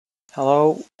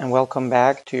Hello and welcome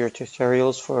back to your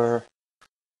tutorials for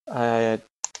uh,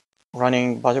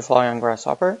 running Butterfly on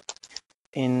Grasshopper.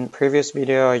 In previous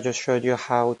video, I just showed you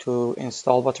how to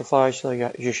install Butterfly,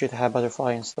 so you should have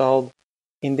Butterfly installed.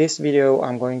 In this video,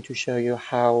 I'm going to show you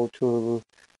how to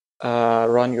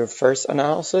run your first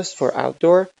analysis for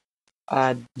outdoor.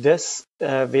 This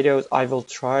video, I will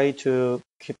try to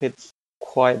keep it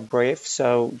quite brief,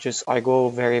 so just I go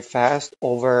very fast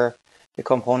over the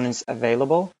components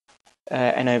available.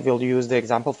 And I will use the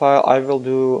example file. I will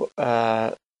do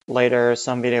later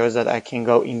some videos that I can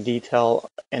go in detail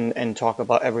and talk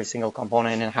about every single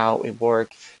component and how it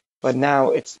works. But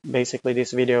now it's basically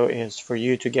this video is for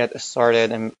you to get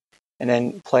started and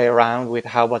then play around with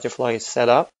how Butterfly is set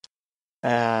up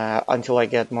until I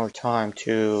get more time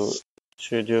to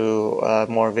do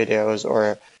more videos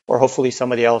or hopefully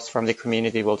somebody else from the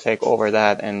community will take over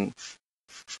that and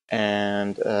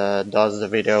does the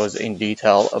videos in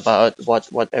detail about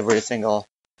what every single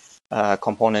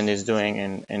component is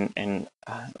doing and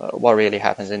what really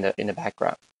happens in the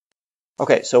background.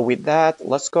 Okay, so with that,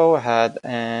 let's go ahead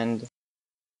and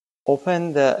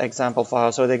open the example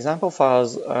file. So the example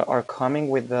files are coming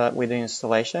with the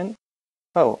installation.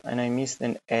 Oh, and I missed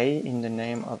an A in the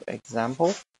name of example,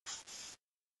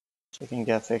 so I can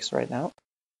get fixed right now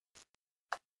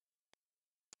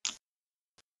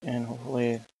and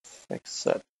hopefully fix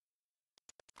it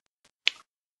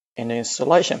in the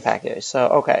installation package.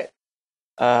 So okay,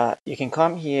 you can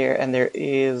come here and there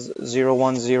is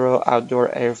 010 outdoor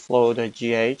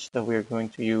airflow.gh that we're going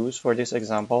to use for this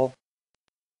example.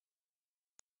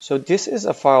 So this is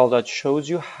a file that shows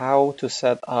you how to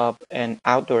set up an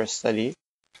outdoor study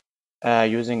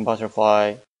using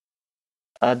Butterfly.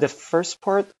 The first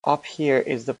part up here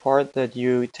is the part that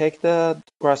you take the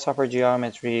Grasshopper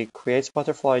geometry, creates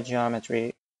Butterfly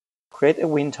geometry, create a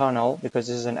wind tunnel because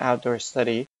this is an outdoor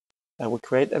study. We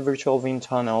create a virtual wind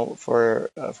tunnel for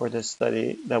the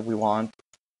study that we want.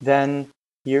 Then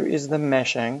here is the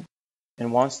meshing,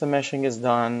 and once the meshing is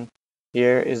done,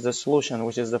 here is the solution,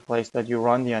 which is the place that you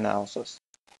run the analysis.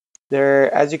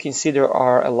 There, as you can see, there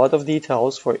are a lot of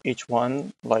details for each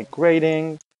one, like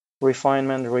grading,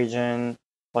 refinement region,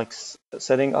 like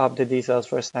setting up the details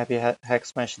for snappy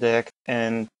hex mesh dict,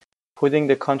 and putting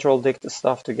the control dict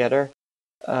stuff together.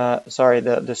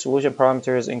 The solution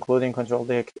parameters, including control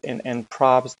dict and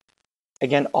props.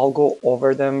 Again, I'll go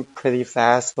over them pretty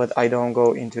fast, but I don't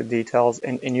go into details.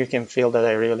 And you can feel that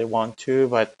I really want to,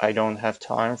 but I don't have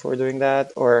time for doing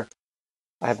that. Or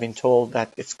I've been told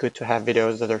that it's good to have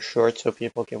videos that are short so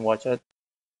people can watch it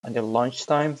until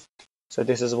lunchtime. So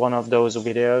this is one of those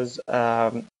videos.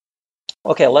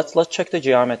 Okay, let's check the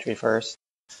geometry first.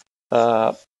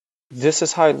 This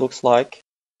is how it looks like.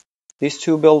 These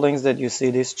two buildings that you see,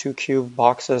 these two cube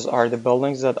boxes, are the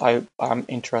buildings that I'm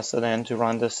interested in to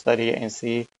run this study and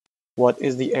see what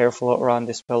is the airflow around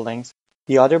these buildings.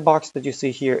 The other box that you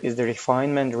see here is the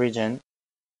refinement region,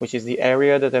 which is the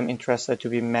area that I'm interested to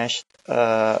be meshed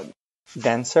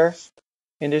denser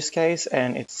in this case,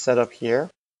 and it's set up here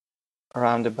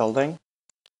around the building.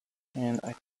 And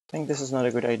I think this is not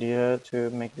a good idea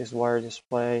to make this wire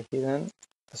display hidden,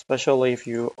 especially if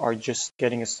you are just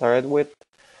getting started with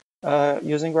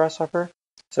using Grasshopper.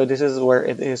 So this is where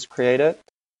it is created.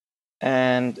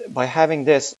 And by having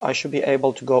this, I should be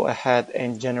able to go ahead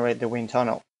and generate the wind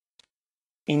tunnel.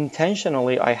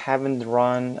 Intentionally, I haven't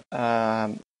run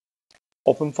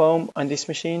OpenFOAM on this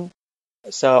machine.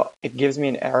 So it gives me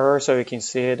an error so you can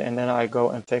see it and then I go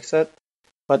and fix it.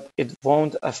 But it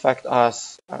won't affect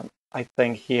us, I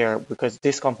think, here because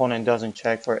this component doesn't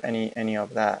check for any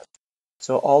of that.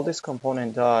 So all this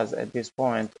component does at this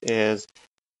point is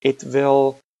it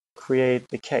will create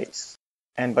the case.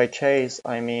 And by case,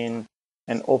 I mean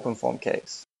an OpenFOAM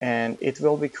case. And it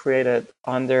will be created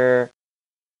under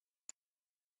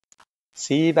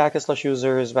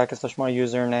C/users / my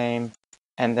username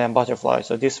and then Butterfly.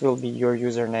 So this will be your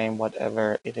username,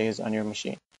 whatever it is on your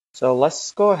machine. So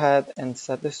let's go ahead and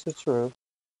set this to true.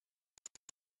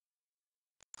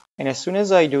 And as soon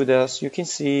as I do this, you can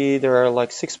see there are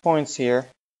like 6 points here,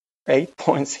 8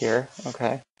 points here.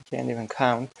 Okay, I can't even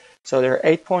count. So there are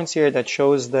 8 points here that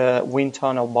shows the wind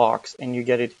tunnel box, and you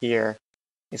get it here.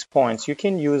 It's points. You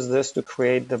can use this to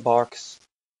create the box,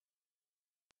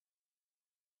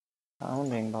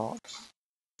 bounding box,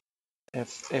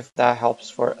 if that helps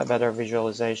for a better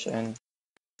visualization.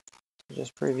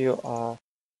 Just preview off,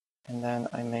 and then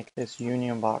I make this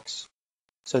union box.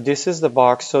 So this is the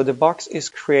box. So the box is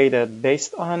created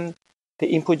based on the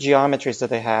input geometries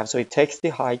that I have. So it takes the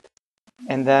height,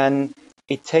 and then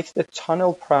it takes the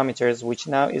tunnel parameters, which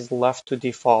now is left to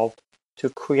default, to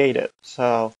create it.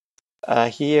 So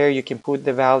Here you can put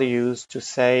the values to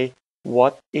say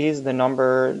what is the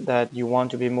number that you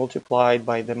want to be multiplied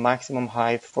by the maximum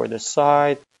height for the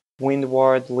side,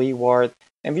 windward, leeward,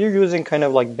 and we're using kind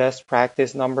of like best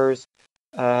practice numbers.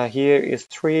 Here is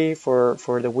 3 for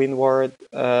the windward,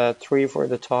 3 for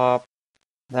the top,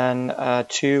 then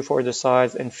 2 for the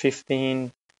sides, and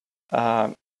 15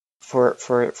 for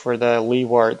the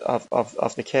leeward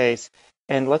of the case.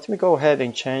 And let me go ahead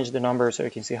and change the number so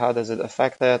you can see how does it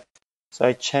affect it. So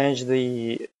I change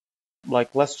the,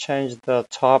 let's change the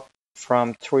top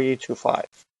from 3 to 5.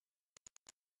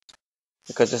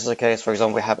 Because this is a case, for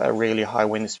example, we have a really high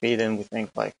wind speed and we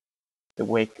think like the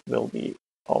wake will be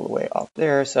all the way up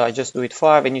there. So I just do it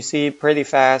 5 and you see pretty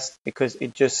fast because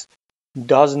it just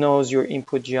does knows your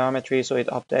input geometry, so it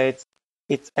updates.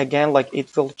 It's again like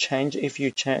it will change if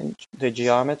you change the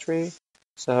geometry.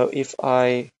 So if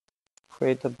I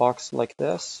create a box like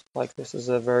this is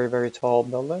a very, very tall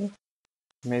building.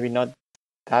 Maybe not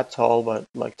that tall, but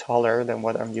like taller than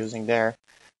what I'm using there.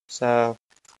 So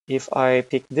if I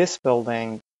pick this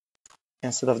building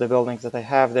instead of the buildings that I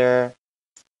have there,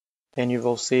 then you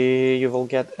will see you will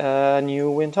get a new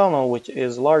wind tunnel, which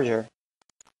is larger,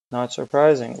 not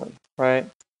surprisingly, right?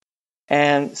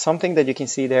 And something that you can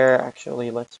see there,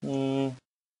 actually, let me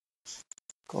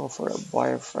go for a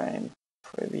wireframe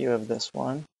preview of this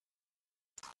one.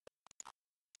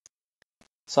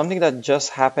 Something that just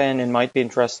happened and might be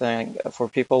interesting for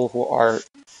people who are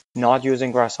not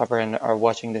using Grasshopper and are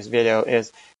watching this video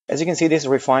is, as you can see, this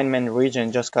refinement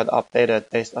region just got updated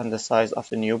based on the size of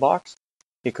the new box,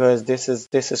 because this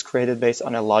is created based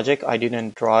on a logic. I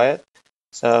didn't draw it.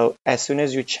 So as soon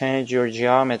as you change your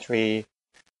geometry,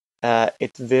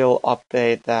 it will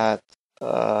update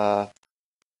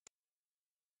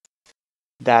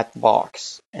that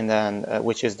box, and then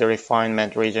which is the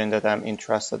refinement region that I'm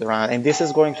interested around. And this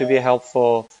is going to be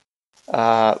helpful,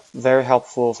 very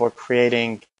helpful for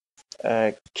creating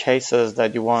cases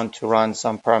that you want to run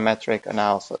some parametric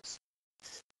analysis.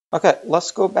 Okay, let's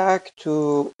go back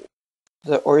to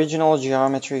the original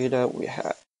geometry that we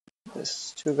had.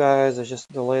 These two guys, I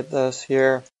just delete this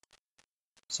here.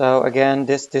 So again,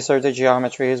 these are the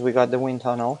geometries. We got the wind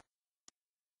tunnel.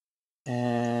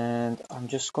 And I'm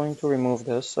just going to remove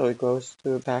this so it goes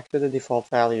back to the default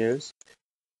values.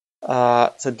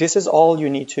 So this is all you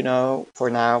need to know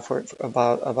for now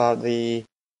about the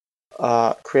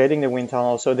creating the wind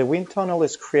tunnel. So the wind tunnel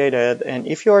is created, and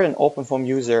if you're an OpenFOAM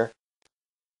user,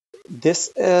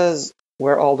 this is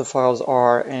where all the files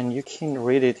are, and you can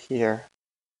read it here.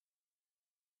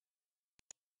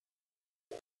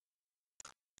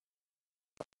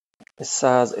 It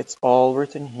says it's all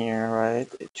written here, right?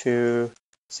 To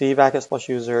see backslash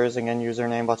users, again,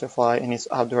 username butterfly, and it's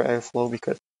outdoor airflow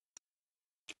because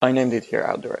I named it here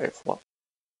outdoor airflow.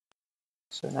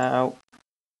 So now,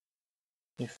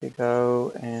 if we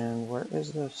go and where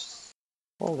is this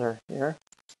folder here?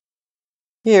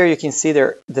 Here you can see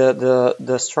there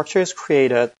the structure is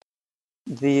created.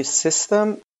 The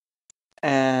system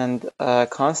and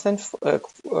constant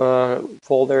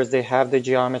folders, they have the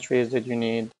geometries that you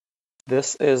need.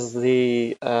 This is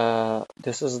the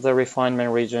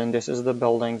refinement region. This is the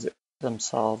buildings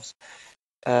themselves,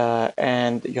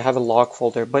 and you have a log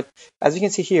folder. But as you can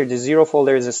see here, the 0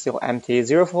 folder is still empty.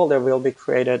 0 folder will be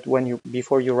created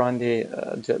before you run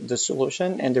the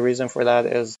solution, and the reason for that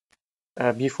is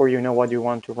before you know what you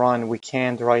want to run, we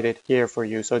can't write it here for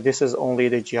you. So this is only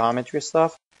the geometry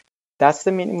stuff. That's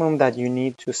the minimum that you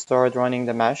need to start running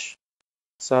the mesh.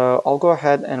 So I'll go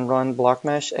ahead and run block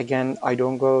mesh. Again, I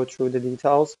don't go through the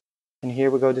details. And here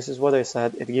we go. This is what I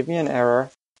said. It gave me an error.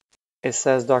 It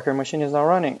says Docker machine is not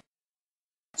running.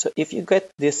 So if you get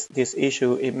this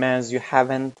issue, it means you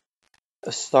haven't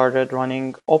started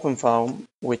running OpenFOAM,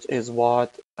 which is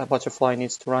what a Butterfly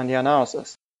needs to run the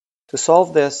analysis. To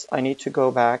solve this, I need to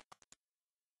go back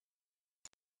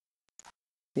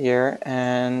here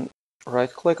and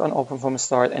right click on OpenFOAM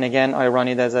start. And again, I run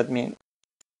it as admin.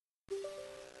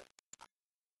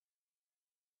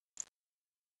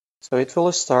 So it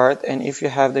will start, and if you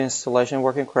have the installation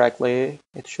working correctly,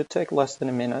 it should take less than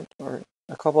a minute or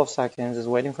a couple of seconds. It's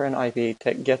waiting for an IP,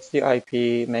 gets the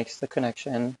IP, makes the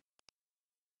connection,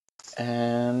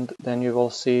 and then you will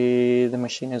see the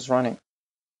machine is running.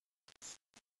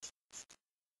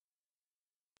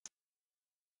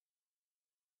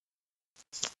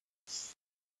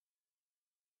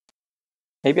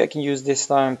 Maybe I can use this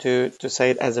time to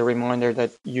say it as a reminder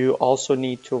that you also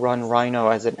need to run Rhino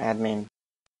as an admin.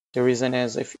 The reason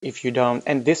is if you don't,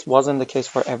 and this wasn't the case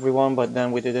for everyone, but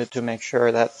then we did it to make sure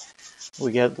that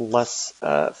we get less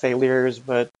failures.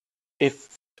 But if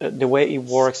the way it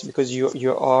works, because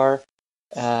you are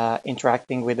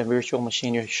interacting with the virtual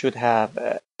machine, you should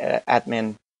have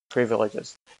admin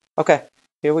privileges. Okay,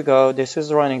 here we go. This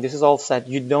is running. This is all set.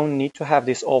 You don't need to have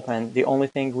this open. The only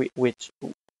thing which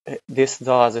this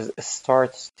does is it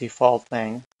starts default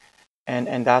thing,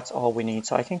 and that's all we need.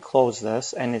 So I can close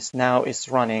this, and it's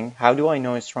running. How do I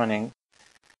know it's running?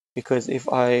 Because if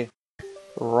I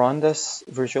run this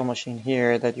virtual machine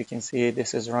here, that you can see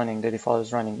this is running, the default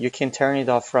is running. You can turn it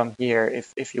off from here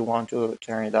if you want to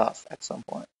turn it off at some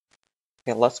point.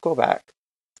 Okay, let's go back.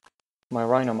 My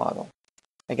Rhino model.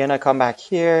 Again, I come back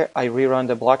here, I rerun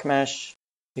the block mesh.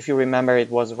 If you remember, it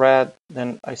was red,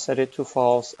 then I set it to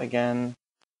false again,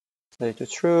 set it to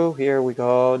true. Here we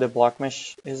go, the block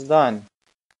mesh is done.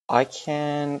 I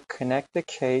can connect the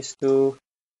case to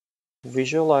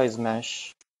visualize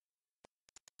mesh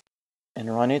and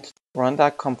run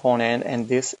that component, and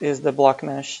this is the block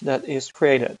mesh that is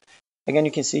created. Again,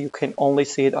 you can see you can only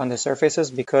see it on the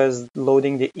surfaces because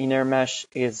loading the inner mesh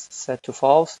is set to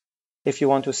false. If you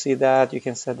want to see that, you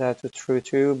can set that to true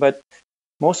too, but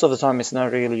most of the time it's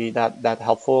not really that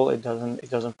helpful. It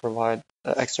doesn't provide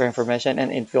extra information,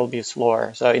 and it will be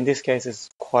slower. So in this case, it's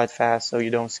quite fast, so you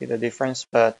don't see the difference.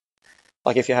 But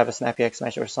like if you have a SnappyX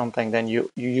mesh or something, then you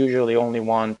usually only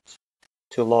want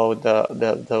to load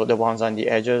the ones on the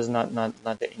edges, not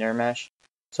the inner mesh.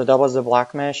 So that was the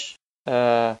block mesh.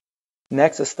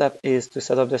 Next step is to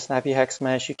set up the SnappyX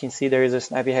mesh. You can see there is a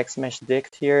SnappyX mesh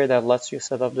dict here that lets you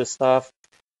set up the stuff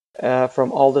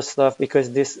from all the stuff, because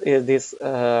this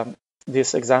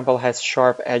example has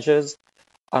sharp edges.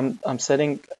 I'm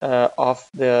setting off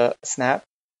the snap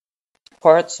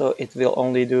part, so it will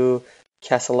only do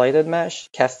castellated mesh,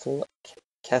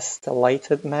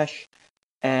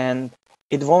 and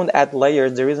it won't add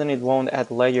layers. The reason it won't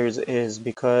add layers is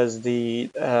because the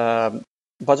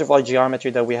butterfly geometry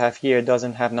that we have here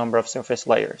doesn't have number of surface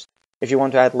layers. If you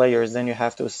want to add layers, then you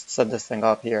have to set this thing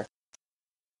up here.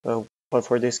 So, but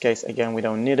for this case, again, we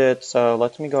don't need it. So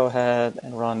let me go ahead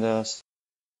and run this.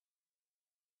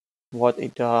 What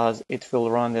it does, it will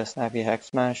run the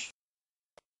SnappyX mesh.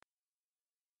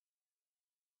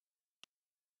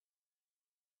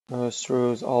 Goes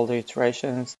through all the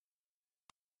iterations.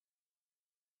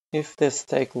 If this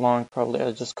takes long, probably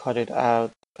I'll just cut it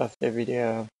out of the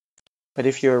video. But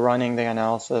if you're running the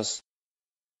analysis,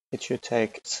 it should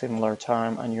take similar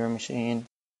time on your machine.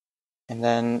 And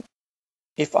then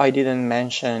if I didn't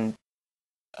mention,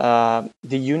 the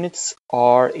units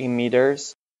are in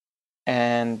meters,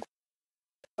 and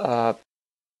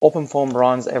OpenFOAM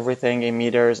runs everything in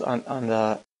meters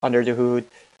under the hood.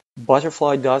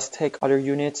 Butterfly does take other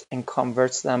units and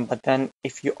converts them, but then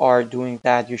if you are doing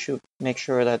that, you should make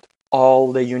sure that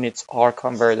all the units are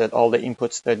converted, all the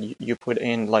inputs that you put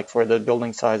in, like for the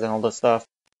building size and all the stuff.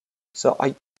 So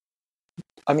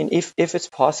I mean, if it's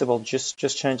possible, just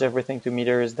change everything to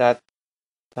meters. That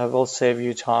will save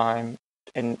you time,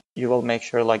 and you will make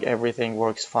sure like everything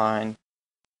works fine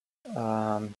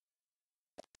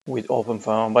with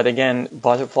OpenFOAM. But again,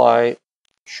 Butterfly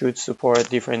should support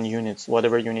different units,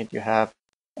 whatever unit you have,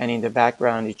 and in the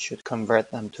background it should convert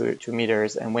them to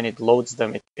meters, and when it loads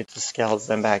them, it scales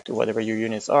them back to whatever your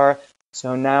units are.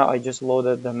 So now I just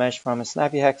loaded the mesh from a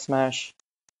SnappyX mesh.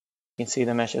 You can see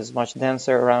the mesh is much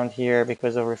denser around here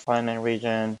because of refinement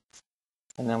region,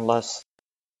 and then less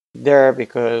there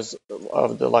because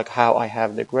of the how I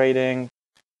have the grading.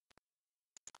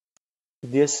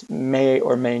 This may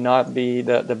or may not be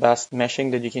the best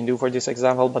meshing that you can do for this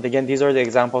example, but again, these are the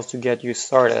examples to get you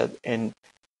started, and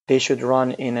they should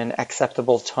run in an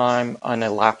acceptable time on a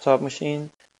laptop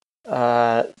machine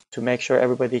to make sure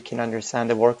everybody can understand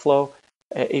the workflow.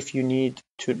 If you need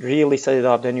to really set it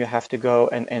up, then you have to go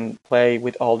and play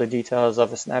with all the details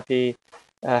of a snappy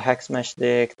hex mesh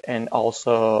dict, and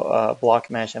also block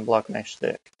mesh and block mesh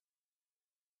dict,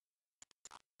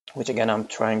 which again, I'm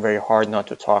trying very hard not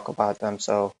to talk about them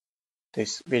so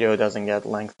this video doesn't get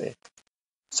lengthy.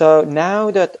 So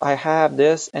now that I have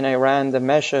this and I ran the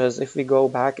meshes, if we go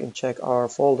back and check our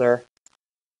folder.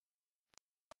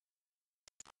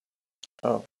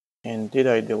 Oh, and did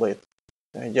I delete?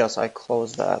 Yes, I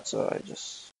closed that, so I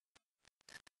just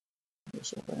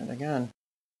open it again.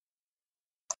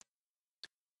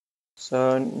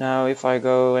 So now if I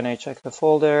go and I check the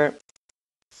folder,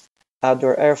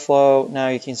 outdoor airflow, now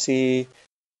you can see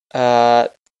there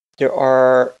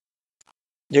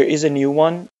is a new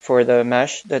one for the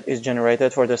mesh that is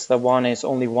generated for the step one. It's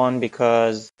only one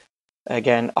because,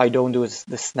 again, I don't do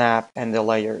the snap and the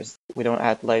layers. We don't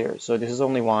add layers, so this is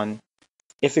only one.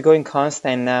 If you go in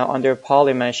constant now, under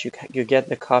polymesh, you get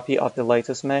the copy of the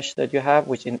latest mesh that you have,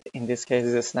 which in this case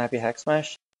is a snappy hex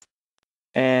mesh.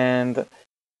 And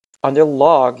Under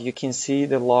log, you can see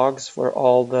the logs for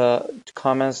all the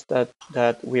comments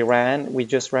that we ran. We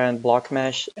just ran block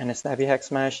mesh and a snappy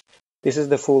hex mesh. This is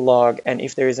the full log, and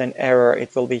if there is an error,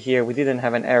 it will be here. We didn't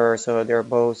have an error, so they're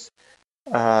both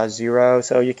 0.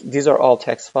 So these are all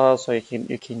text files, so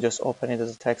you can just open it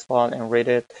as a text file and read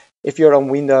it. If you're on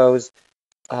Windows,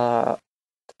 I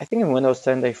think in Windows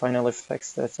 10 they finally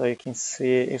fixed it, so you can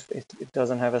see if it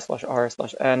doesn't have a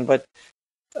 /r/n. But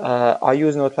I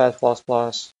use Notepad++.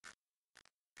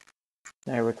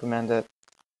 I recommend it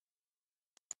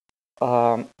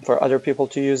for other people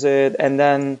to use it. And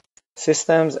then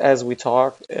systems, as we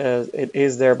talked, it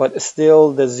is there, but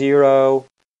still the 0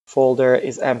 folder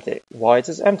is empty. Why it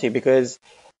is empty? Because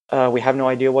we have no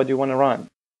idea what you want to run.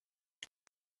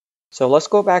 So let's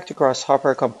go back to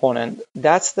Grasshopper component.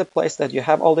 That's the place that you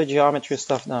have all the geometry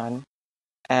stuff done.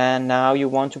 And now you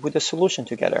want to put a solution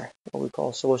together, what we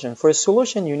call solution. For a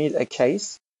solution, you need a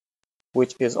case,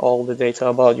 which is all the data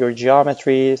about your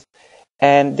geometries.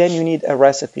 And then you need a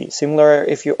recipe. Similar,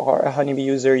 if you are a Honeybee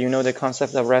user, you know the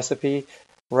concept of recipe.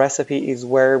 Recipe is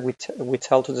where we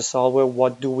tell to the solver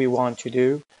what do we want to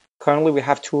do. Currently, we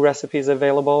have 2 recipes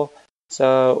available.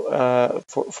 So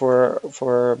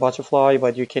for butterfly,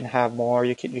 but you can have more.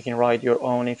 You can write your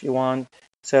own if you want.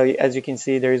 So as you can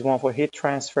see, there is one for heat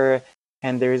transfer,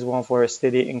 and there is one for a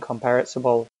steady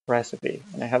incompressible recipe.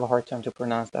 And I have a hard time to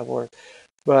pronounce that word,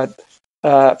 but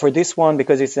for this one,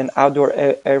 because it's an outdoor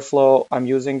airflow, I'm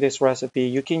using this recipe.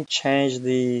 You can change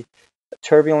the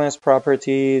turbulence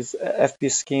properties,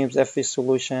 FP schemes, FP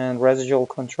solution, residual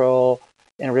control,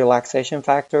 and relaxation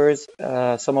factors.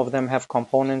 Some of them have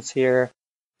components here.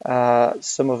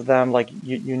 Some of them, like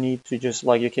you need to just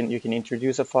like you can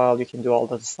introduce a file, you can do all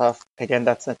that stuff. Again,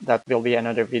 that will be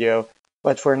another video.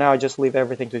 But for now, just leave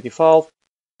everything to default.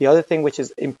 The other thing which is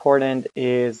important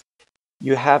is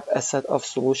you have a set of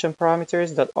solution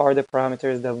parameters that are the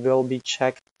parameters that will be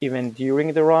checked even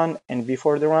during the run and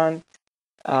before the run.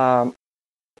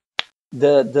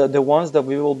 The ones that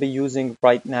we will be using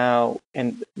right now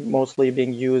and mostly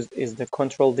being used is the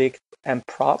control dict and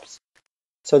props.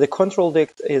 So the control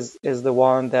dict is the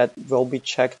one that will be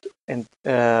checked and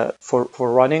for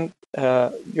running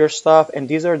your stuff, and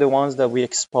these are the ones that we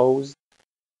expose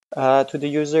to the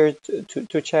user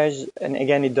to change. And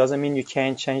again, it doesn't mean you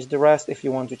can't change the rest. If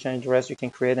you want to change the rest, you can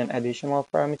create an additional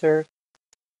parameter.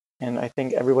 And I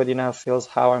think everybody now feels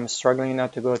how I'm struggling now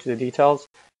to go to the details.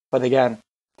 But again,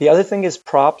 the other thing is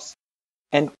props.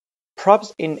 And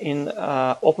props in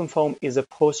OpenFOAM is a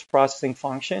post-processing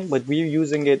function, but we're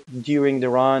using it during the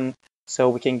run so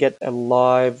we can get a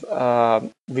live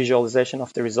visualization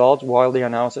of the result while the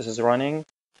analysis is running.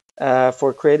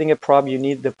 For creating a prop, you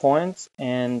need the points,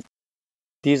 and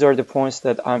these are the points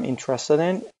that I'm interested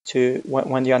in to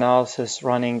when the analysis is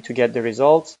running to get the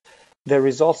results. The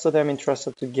results that I'm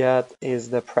interested to get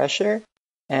is the pressure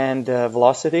and the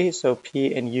velocity. So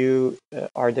P and U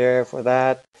are there for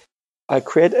that. I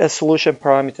create a solution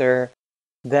parameter.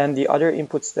 Then the other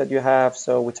inputs that you have.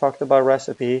 So we talked about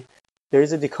recipe. There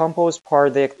is a decomposed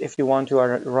part that if you want to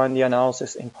run the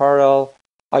analysis in parallel.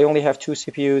 I only have 2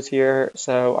 CPUs here,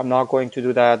 so I'm not going to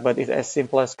do that, but it's as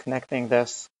simple as connecting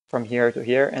this from here to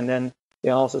here, and then the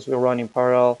analysis will run in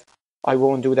parallel. I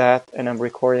won't do that, and I'm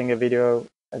recording a video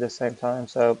at the same time,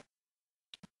 so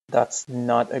that's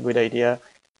not a good idea.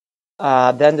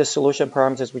 Then the solution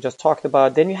parameters we just talked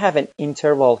about. Then you have an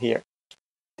interval here.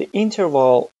 The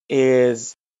interval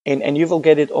is, and you will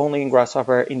get it only in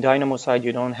Grasshopper. In Dynamo side,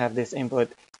 you don't have this input.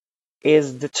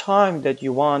 Is the time that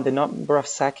you want, the number of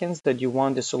seconds that you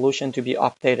want the solution to be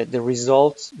updated, the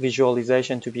results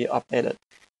visualization to be updated.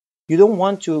 You don't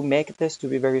want to make this to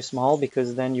be very small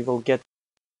because then you will get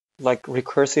like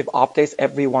recursive updates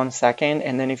every 1 second.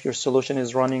 And then if your solution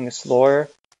is running slower,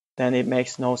 then it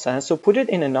makes no sense. So put it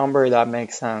in a number that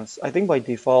makes sense. I think by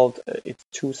default, it's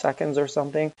 2 seconds or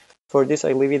something. For this,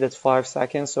 I leave it at 5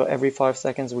 seconds. So every 5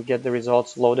 seconds, we get the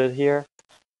results loaded here.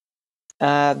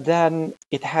 Then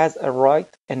it has a write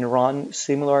and run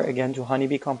similar again to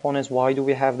Honeybee components. Why do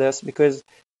we have this? Because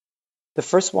the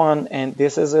first one, and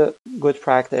this is a good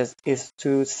practice, is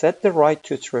to set the write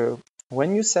to true.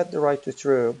 When you set the write to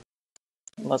true,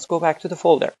 let's go back to the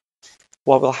folder.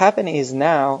 What will happen is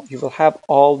now you will have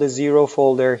all the 0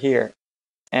 folder here.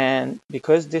 And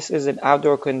because this is an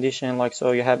outdoor condition, like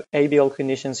so you have ABL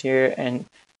conditions here and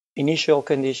initial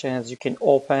conditions, you can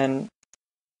open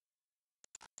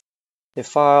the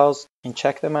files and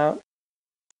check them out,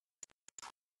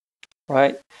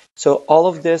 right? So all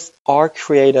of this are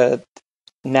created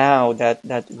now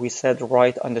that we set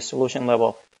right on the solution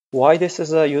level. Why this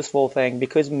is a useful thing?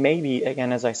 Because maybe,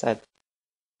 again, as I said,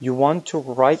 you want to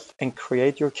write and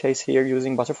create your case here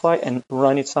using Butterfly and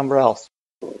run it somewhere else.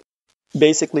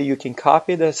 Basically, you can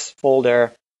copy this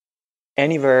folder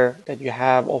anywhere that you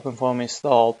have OpenFOAM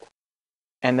installed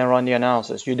and then run the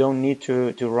analysis. You don't need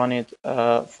to run it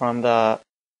from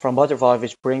Butterfly,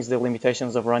 which brings the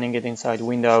limitations of running it inside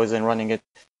Windows and running it,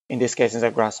 in this case,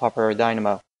 inside Grasshopper or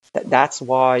Dynamo. That's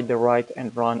why the write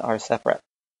and run are separate.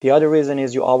 The other reason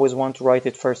is you always want to write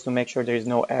it first to make sure there is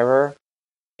no error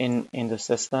in the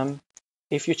system.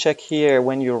 If you check here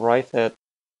when you write it,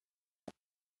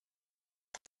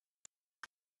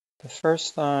 the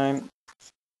first time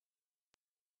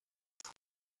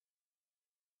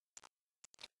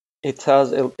it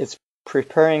tells it's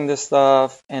preparing the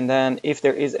stuff, and then if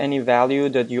there is any value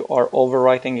that you are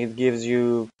overwriting, it gives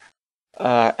you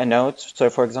a note. So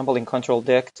for example, in control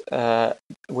dict,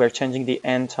 we're changing the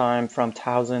end time from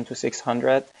 1000 to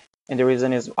 600. And the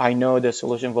reason is I know the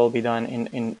solution will be done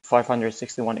in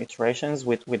 561 iterations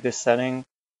with this setting,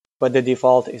 but the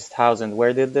default is 1000.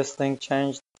 Where did this thing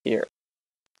change? Here.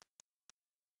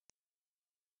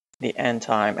 The end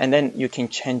time. And then you can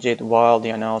change it while the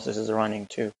analysis is running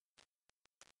too.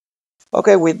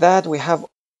 Okay, with that, we have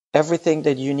everything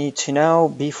that you need to know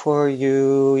before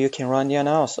you can run the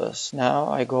analysis. Now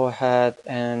I go ahead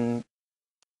and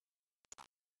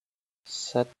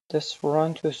set this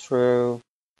run to true.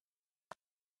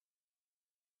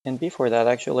 And before that,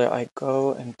 actually, I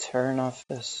go and turn off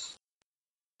this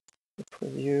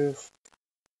preview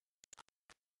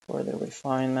for the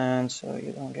refinement so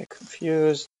you don't get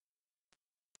confused.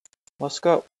 Let's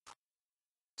go.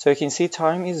 So you can see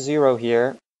time is 0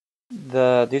 here.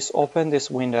 This opened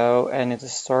this window and it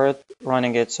started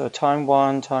running it. So time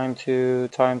 1, time 2,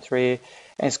 time 3,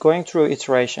 and it's going through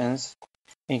iterations.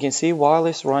 And you can see while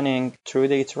it's running through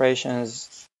the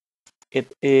iterations,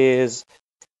 it is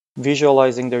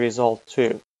visualizing the result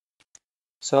too.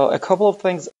 So a couple of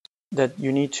things that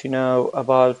you need to know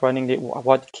about running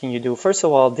what can you do. First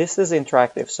of all, this is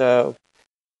interactive, so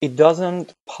it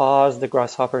doesn't pause the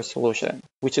Grasshopper solution,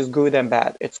 which is good and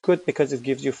bad. It's good because it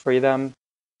gives you freedom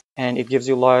and it gives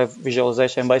you live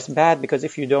visualization, but it's bad because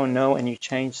if you don't know and you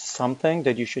change something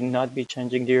that you should not be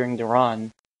changing during the run,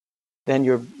 then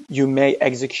you may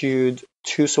execute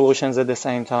 2 solutions at the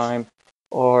same time,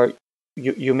 or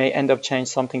you may end up changing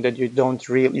something that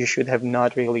you should have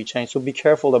not really changed. So be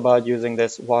careful about using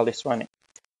this while it's running.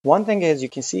 One thing is you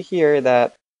can see here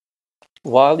that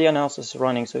while the analysis is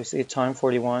running, so you see time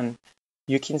 41,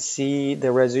 you can see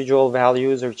the residual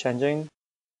values are changing.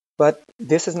 But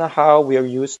this is not how we are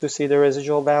used to see the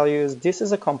residual values. This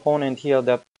is a component here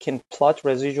that can plot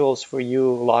residuals for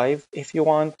you live if you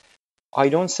want. I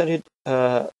don't set it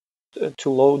to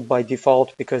load by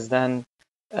default because then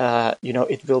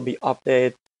it will be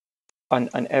updated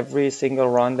on every single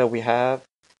run that we have.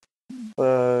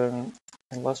 And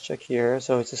let's check here.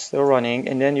 So it's still running,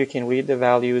 and then you can read the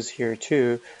values here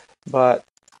too. But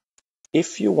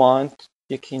if you want,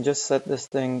 you can just set this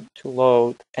thing to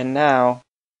load, and now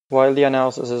while the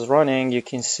analysis is running, you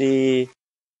can see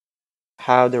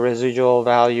how the residual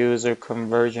values are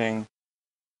converging,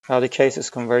 how the case is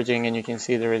converging, and you can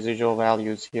see the residual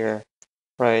values here,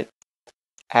 right,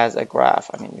 as a graph.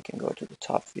 I mean, you can go to the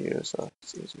top view, so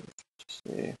it's easier to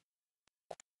see.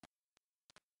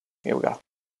 Here we go.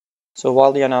 So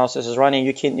while the analysis is running,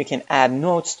 you can add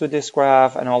notes to this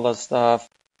graph and all that stuff.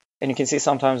 And you can see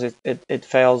sometimes it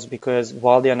fails because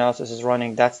while the analysis is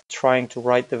running, that's trying to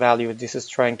write the value. This is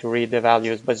trying to read the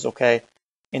values, but it's okay.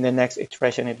 In the next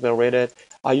iteration, it will read it.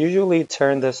 I usually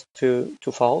turn this to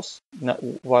false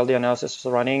while the analysis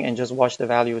is running and just watch the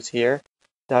values here.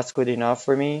 That's good enough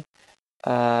for me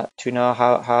to know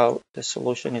how the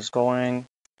solution is going.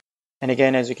 And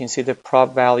again, as you can see, the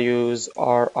prop values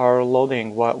are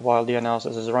loading while the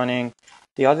analysis is running.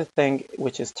 The other thing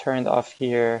which is turned off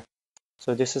here,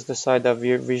 so this is the side that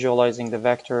we're visualizing the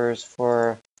vectors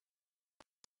for.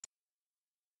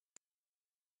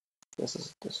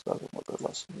 This doesn't look good.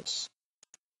 Let's do this.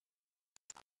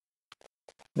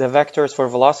 The vectors for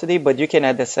velocity, but you can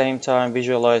at the same time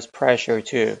visualize pressure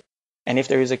too. And if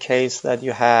there is a case that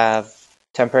you have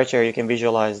temperature, you can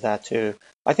visualize that too.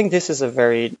 I think this is a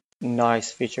very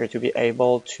nice feature to be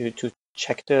able to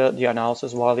check the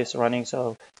analysis while it's running.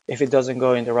 So if it doesn't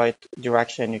go in the right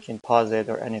direction, you can pause it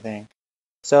or anything.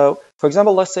 So for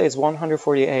example, let's say it's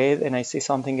 148 and I see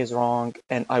something is wrong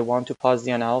and I want to pause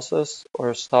the analysis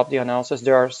or stop the analysis.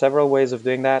 There are several ways of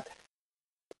doing that.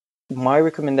 My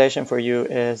recommendation for you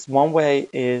is one way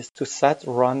is to set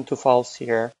run to false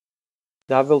here.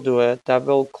 That will do it. That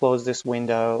will close this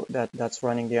window that's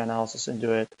running the analysis and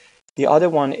do it. The other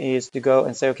one is to go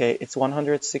and say, okay, it's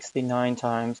 169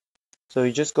 times. So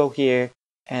you just go here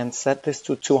and set this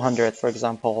to 200, for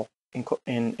example,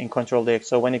 in Control Dict.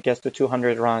 So when it gets to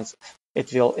 200 runs,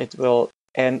 it will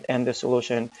end the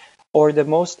solution. Or the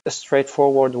most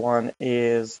straightforward one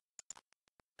is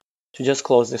to just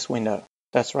close this window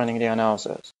that's running the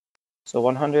analysis. So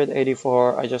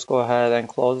 184, I just go ahead and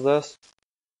close this.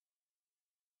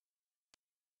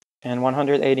 And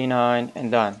 189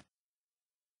 and done.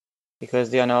 Because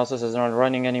the analysis is not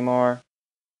running anymore.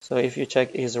 So if you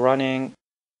check is running,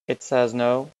 it says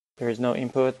no, there is no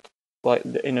input. But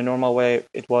in a normal way,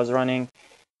 it was running.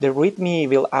 The README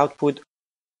will output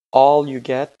all you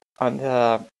get on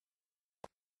the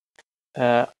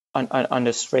on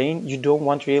the strain. You don't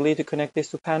want really to connect this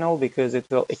to panel because it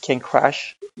can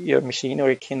crash your machine, or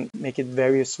it can make it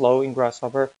very slow in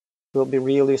Grasshopper. It will be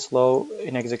really slow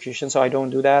in execution, so I don't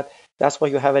do that. That's why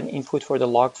you have an input for the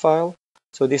log file.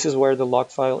 So this is where the log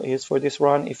file is for this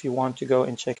run if you want to go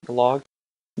and check the log.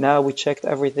 Now we checked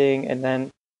everything and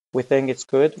then we think it's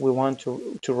good. We want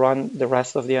to run the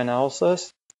rest of the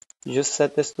analysis. You just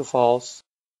set this to false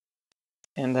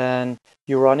and then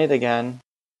you run it again.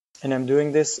 And I'm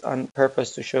doing this on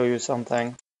purpose to show you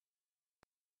something.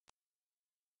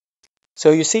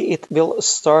 So you see it will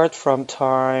start from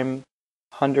time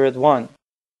 101.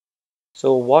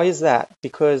 So why is that?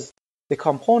 Because the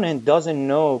component doesn't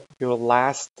know your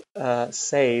last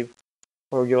save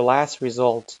or your last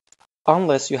result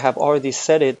unless you have already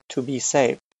set it to be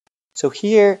saved. So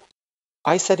here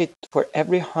I set it for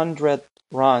every 100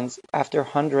 runs, after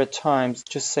 100 times,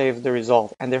 just save the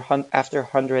result. And after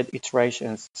 100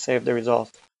 iterations, save the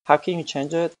result. How can you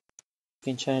change it?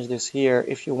 You can change this here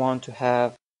if you want to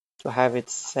have it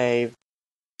saved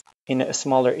in a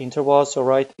smaller interval. So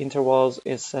right intervals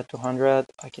is set to 100.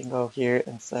 I can go here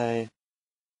and say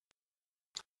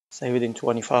save it in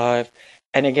 25.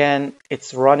 And again,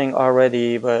 it's running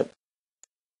already, but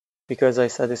because I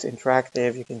said it's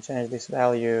interactive, you can change this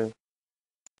value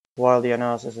while the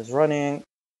analysis is running.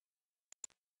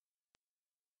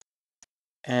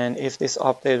 And if this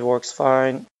update works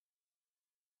fine,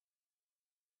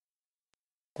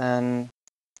 then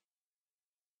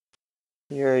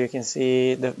here you can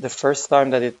see the first time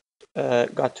that it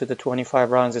got to the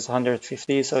 25 runs is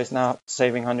 150, so it's now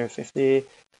saving 150.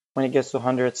 When it gets to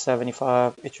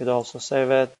 175, it should also save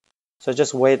it. So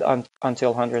just wait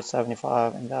until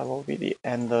 175, and that will be the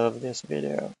end of this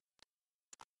video.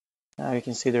 Now you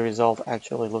can see the result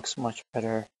actually looks much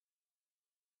better.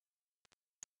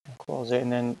 Close it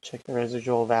and then check the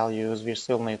residual values. We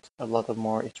still need a lot of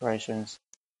more iterations.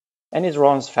 And it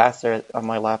runs faster on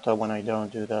my laptop when I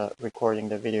don't do the recording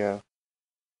the video.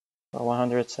 So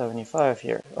 175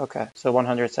 here. Okay, so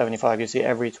 175, you see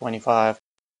every 25,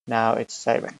 now it's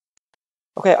saving.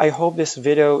 Okay, I hope this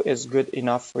video is good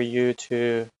enough for you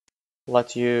to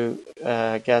let you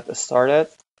get started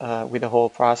with the whole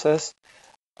process.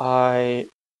 I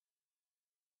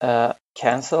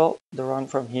cancel the run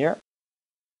from here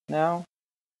now.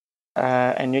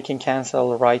 And you can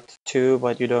cancel write to,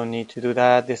 but you don't need to do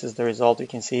that. This is the result you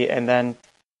can see. And then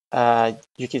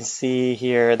you can see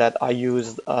here that I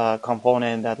used a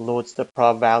component that loads the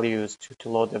prob values to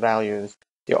load the values.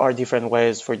 There are different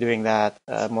ways for doing that,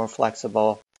 more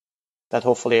flexible, that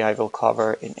hopefully I will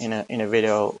cover in a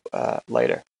video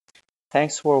later.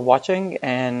 Thanks for watching,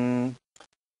 and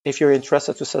if you're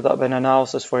interested to set up an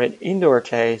analysis for an indoor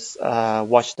case,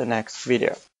 watch the next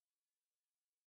video.